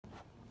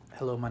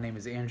Hello, my name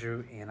is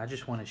Andrew, and I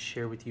just want to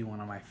share with you one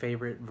of my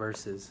favorite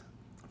verses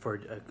for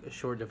a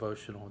short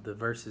devotional. The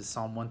verse is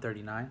Psalm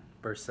 139,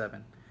 verse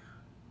 7,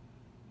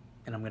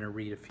 and I'm going to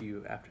read a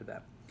few after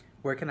that.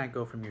 Where can I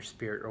go from your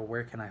spirit, or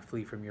where can I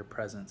flee from your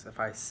presence? If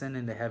I ascend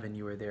into heaven,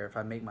 you are there. If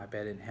I make my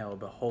bed in hell,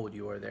 behold,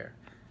 you are there.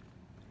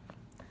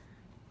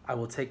 I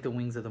will take the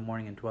wings of the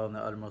morning and dwell in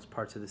the uttermost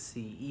parts of the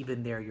sea.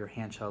 Even there your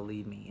hand shall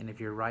lead me, and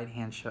your right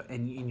hand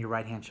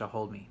shall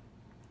hold me.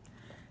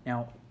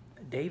 Now,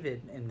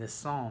 David in this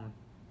psalm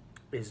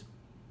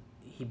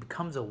he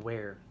becomes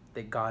aware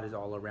that God is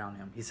all around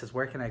him. He says,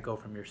 where can I go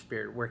from your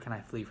spirit? Where can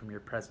I flee from your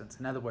presence?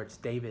 In other words,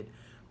 David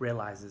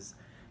realizes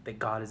that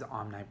God is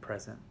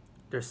omnipresent.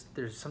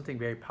 There's something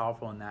very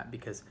powerful in that,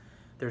 because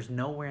there's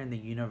nowhere in the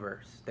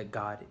universe that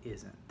God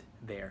isn't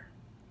there.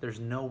 There's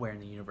nowhere in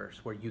the universe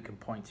where you can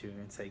point to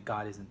and say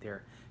God isn't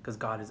there, because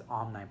God is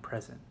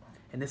omnipresent.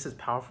 And this is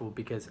powerful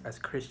because as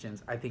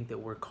Christians, I think that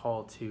we're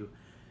called to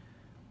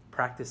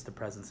practice the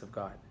presence of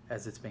God,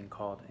 as it's been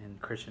called in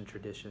Christian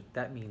tradition.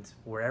 That means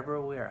wherever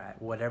we're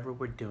at, whatever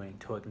we're doing,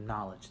 to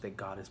acknowledge that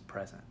God is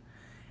present.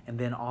 And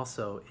then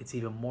also, it's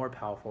even more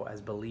powerful as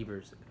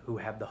believers who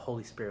have the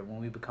Holy Spirit. When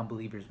we become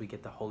believers, we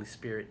get the Holy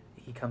Spirit.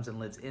 He comes and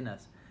lives in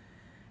us.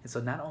 And so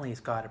not only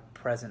is God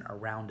present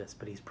around us,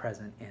 but he's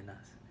present in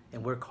us.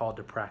 And we're called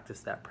to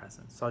practice that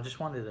presence. So I just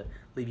wanted to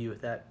leave you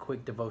with that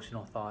quick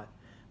devotional thought.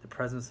 The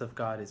presence of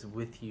God is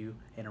with you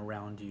and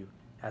around you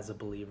as a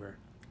believer.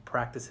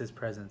 Practice his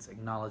presence,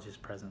 acknowledge his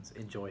presence,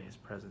 enjoy his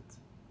presence.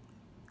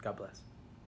 God bless.